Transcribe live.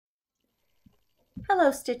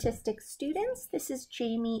Hello statistics students, this is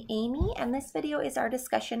Jami Emigh, and this video is our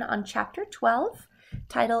discussion on chapter 12.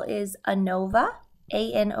 Title is ANOVA,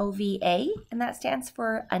 A-N-O-V-A, and that stands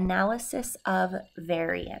for Analysis of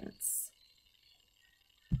Variance.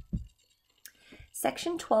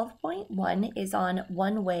 Section 12.1 is on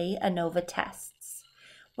one-way ANOVA tests.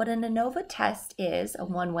 What an ANOVA test is, a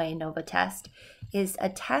one-way ANOVA test, is a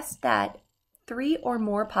test that three or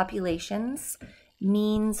more populations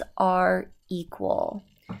means are equal.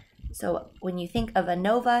 So when you think of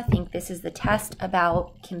ANOVA, think this is the test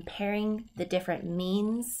about comparing the different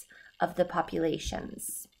means of the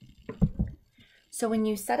populations. So when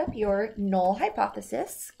you set up your null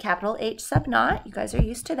hypothesis, capital H sub naught, you guys are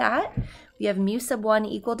used to that. We have mu sub 1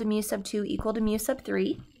 equal to mu sub 2 equal to mu sub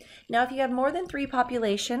 3. Now if you have more than 3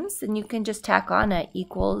 populations, then you can just tack on a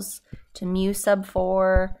equals to mu sub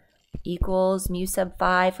 4 equals mu sub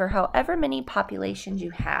 5, or however many populations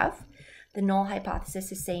you have. The null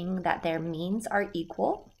hypothesis is saying that their means are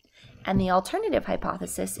equal, and the alternative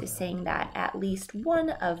hypothesis is saying that at least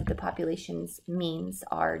one of the population's means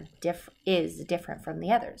is different from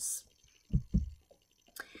the others.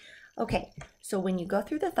 Okay, so when you go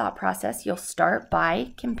through the thought process, you'll start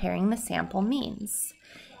by comparing the sample means.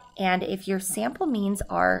 And if your sample means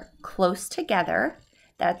are close together,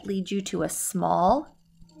 that leads you to a small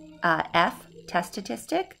F test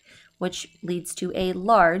statistic, which leads to a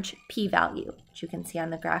large p-value, which you can see on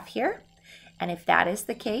the graph here. And if that is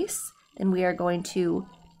the case, then we are going to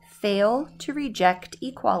fail to reject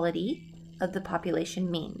equality of the population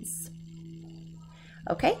means.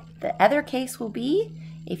 Okay, the other case will be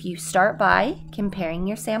if you start by comparing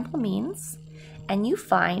your sample means and you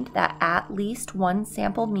find that at least one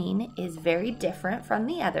sample mean is very different from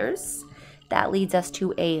the others, that leads us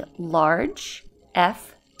to a large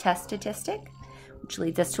F test statistic, which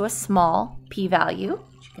leads us to a small p-value,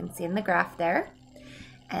 which you can see in the graph there.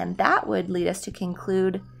 And that would lead us to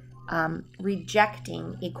conclude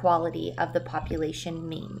rejecting equality of the population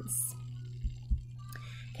means.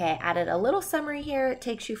 Okay, I added a little summary here. It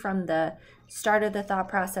takes you from the start of the thought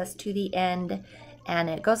process to the end, and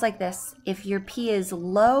it goes like this. If your p is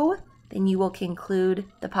low, then you will conclude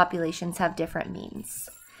the populations have different means.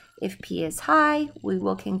 If p is high, we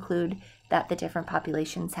will conclude that the different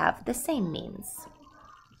populations have the same means.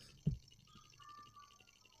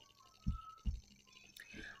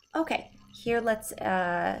 Okay, here let's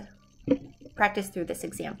practice through this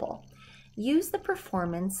example. Use the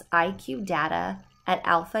performance IQ data at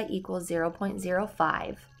alpha equals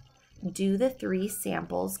 0.05. Do the 3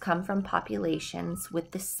 samples come from populations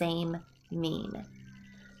with the same mean?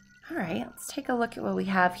 All right, let's take a look at what we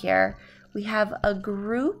have here. We have a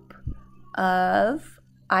group of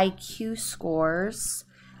IQ scores.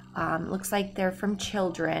 Looks like they're from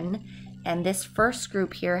children. And this first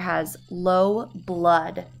group here has low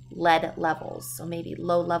blood lead levels. So maybe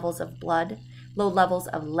low levels of lead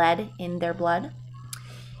in their blood.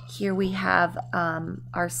 Here we have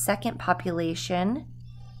our second population,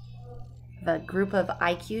 the group of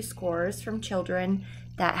IQ scores from children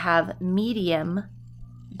that have medium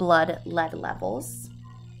blood lead levels.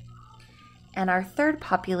 And our third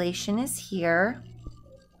population is here.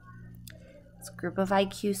 It's a group of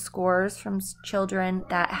IQ scores from children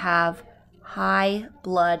that have high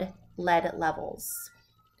blood lead levels.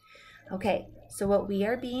 Okay, so what we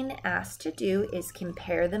are being asked to do is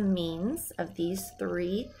compare the means of these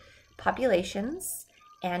 3 populations.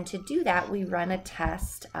 And to do that, we run a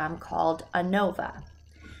test called ANOVA.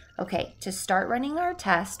 Okay, to start running our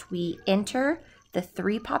test, we enter the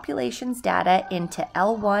 3 populations data into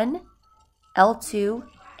L1, L2,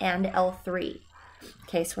 and L3.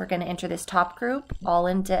 Okay, so we're going to enter this top group all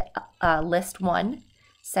into list 1,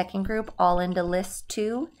 second group all into list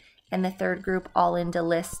 2, and the third group all into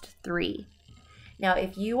list 3. Now,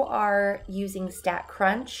 if you are using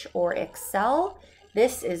StatCrunch or Excel,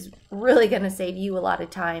 this is really going to save you a lot of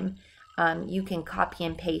time. You can copy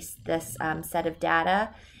and paste this set of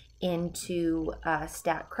data into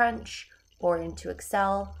StatCrunch or into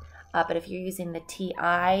Excel. But if you're using the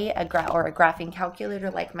TI or a graphing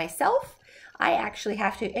calculator like myself, I actually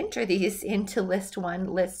have to enter these into list 1,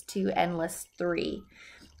 list 2, and list 3.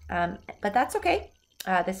 But that's okay.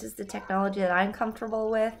 This is the technology that I'm comfortable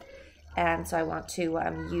with, and so I want to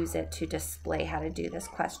use it to display how to do this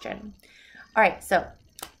question. All right, so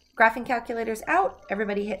graphing calculator's out.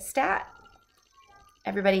 Everybody hit stat.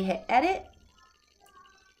 Everybody hit edit.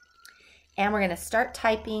 And we're going to start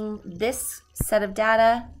typing this set of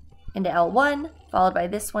data into L1, followed by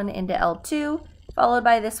this one into L2, followed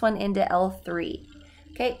by this one into L3.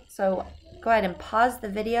 Okay, so go ahead and pause the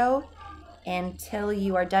video until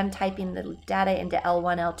you are done typing the data into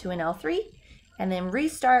L1, L2, and L3, and then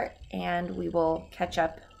restart, and we will catch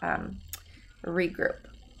up, regroup.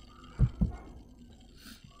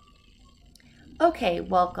 Okay,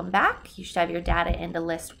 welcome back. You should have your data into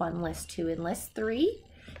list 1, list 2, and list 3.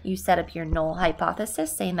 You set up your null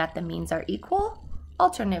hypothesis saying that the means are equal.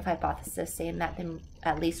 Alternative hypothesis saying that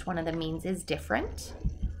at least one of the means is different.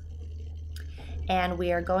 And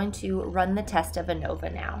we are going to run the test of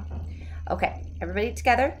ANOVA now. Okay, everybody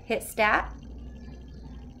together, hit stat,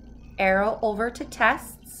 arrow over to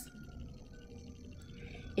tests.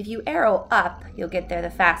 If you arrow up, you'll get there the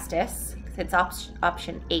fastest. It's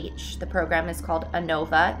option H. The program is called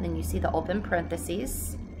ANOVA, and then you see the open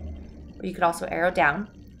parentheses, or you could also arrow down.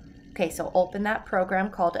 Okay, so open that program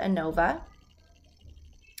called ANOVA.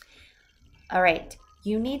 All right,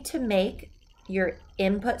 you need to make your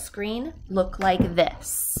input screen look like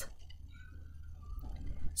this.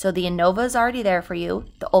 So the ANOVA is already there for you.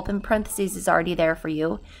 The open parentheses is already there for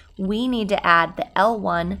you. We need to add the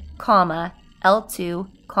L1, comma, L2,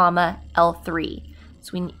 comma, L3.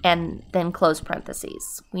 And then close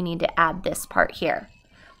parentheses. We need to add this part here.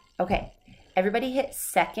 Okay, everybody hit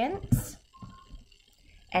second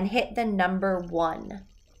and hit the number 1.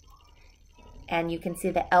 And you can see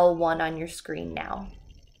the L1 on your screen now.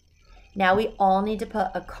 Now we all need to put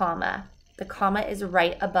a comma. The comma is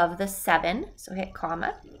right above the 7, so hit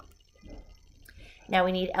comma. Now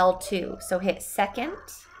we need L2, so hit second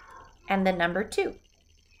and the number 2.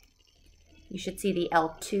 You should see the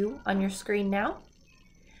L2 on your screen now.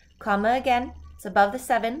 Comma again, it's above the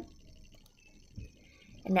 7.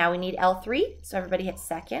 And now we need L3, so everybody hit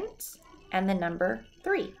second and the number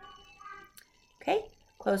 3. Okay,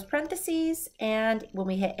 close parentheses, and when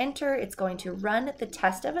we hit enter, it's going to run the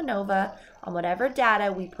test of ANOVA on whatever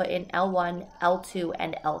data we put in L1, L2,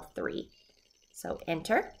 and L3. So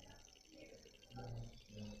enter.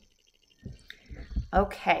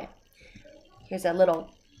 Okay, here's a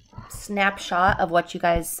little snapshot of what you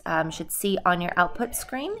guys should see on your output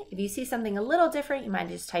screen. If you see something a little different, you might have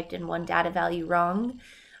just typed in one data value wrong.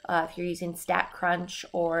 If you're using StatCrunch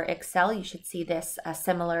or Excel, you should see this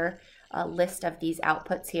similar list of these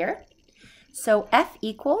outputs here. So F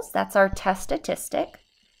equals, that's our test statistic.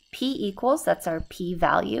 P equals, that's our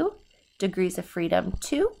p-value. Degrees of freedom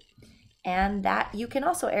 2. And that you can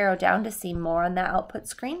also arrow down to see more on the output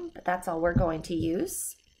screen, but that's all we're going to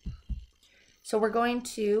use. So we're going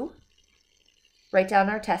to write down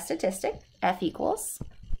our test statistic, F equals.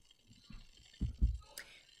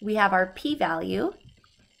 We have our p-value,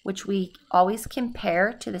 which we always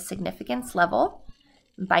compare to the significance level.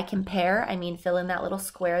 By compare, I mean fill in that little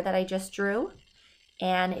square that I just drew.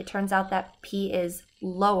 And it turns out that p is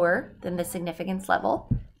lower than the significance level,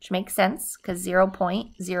 which makes sense because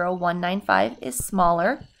 0.0195 is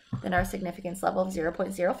smaller than our significance level of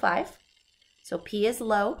 0.05. So p is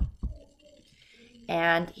low.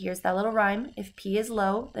 And here's that little rhyme. If p is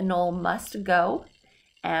low, the null must go.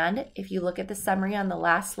 And if you look at the summary on the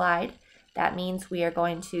last slide, that means we are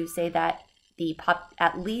going to say that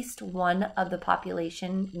at least one of the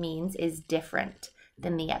population means is different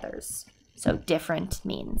than the others. So different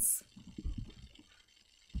means.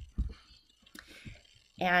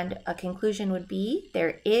 And a conclusion would be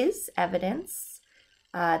there is evidence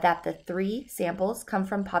that the 3 samples come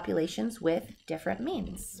from populations with different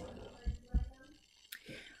means.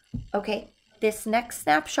 Okay, this next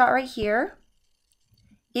snapshot right here,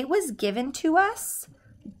 it was given to us,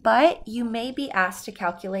 but you may be asked to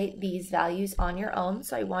calculate these values on your own,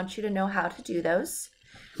 so I want you to know how to do those.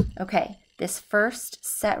 Okay, this first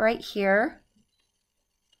set right here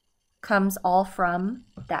comes all from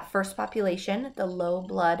that first population, the low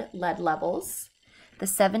blood lead levels. The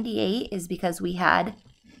 78 is because we had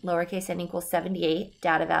lowercase n equals 78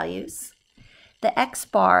 data values. The X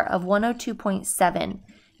bar of 102.7,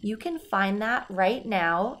 you can find that right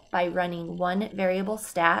now by running one variable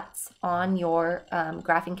stats on your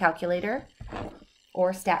graphing calculator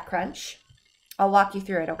or StatCrunch. I'll walk you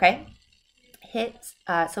through it, okay?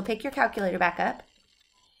 So pick your calculator back up.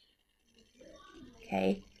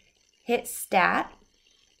 Okay, hit stat,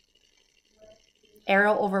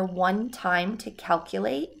 arrow over 1 time to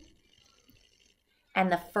calculate.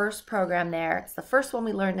 And the first program there, it's the first one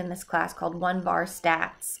we learned in this class called 1-bar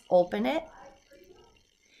stats. Open it.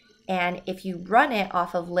 And if you run it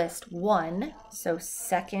off of list 1, so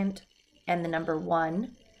second and the number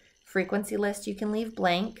 1, frequency list you can leave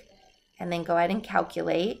blank and then go ahead and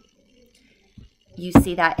calculate. You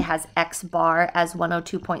see that it has X bar as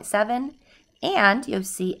 102.7 and you'll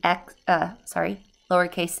see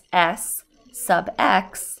lowercase s sub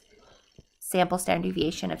x sample standard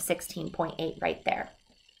deviation of 16.8 right there.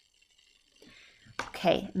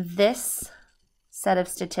 Okay, this set of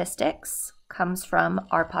statistics comes from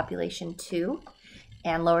our population 2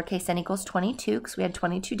 and lowercase n equals 22 because we had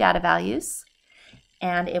 22 data values.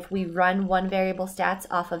 And if we run one variable stats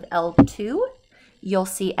off of L2, you'll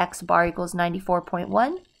see x bar equals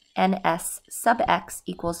 94.1 and s sub x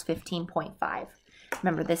equals 15.5.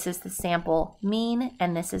 Remember, this is the sample mean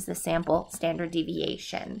and this is the sample standard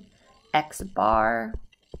deviation. X bar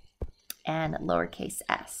and lowercase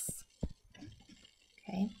s.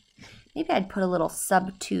 Okay, maybe I'd put a little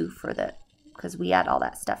sub 2 for the, because we add all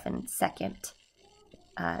that stuff in second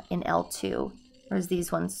in L2, whereas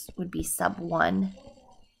these ones would be sub 1.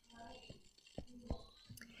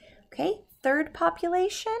 Okay, third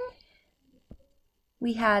population,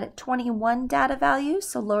 we had 21 data values,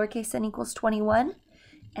 so lowercase n equals 21.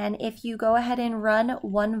 And if you go ahead and run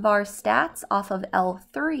one var stats off of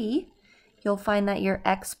L3, you'll find that your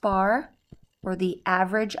x bar, or the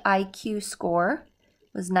average IQ score,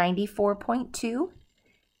 was 94.2,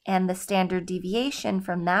 and the standard deviation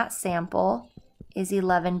from that sample is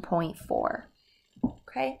 11.4.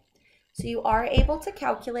 Okay, so you are able to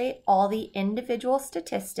calculate all the individual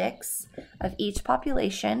statistics of each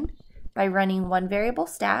population by running one variable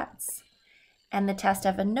stats, and the test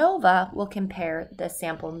of ANOVA will compare the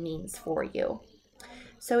sample means for you.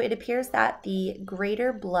 So it appears that the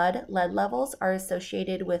greater blood lead levels are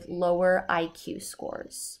associated with lower IQ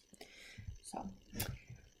scores. So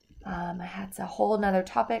that's a whole nother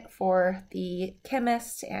topic for the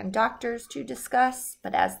chemists and doctors to discuss,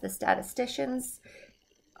 but as the statisticians,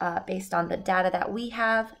 based on the data that we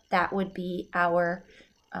have, that would be our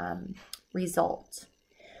result.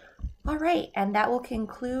 All right, and that will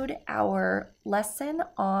conclude our lesson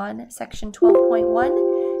on section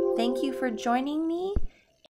 12.1. Thank you for joining me,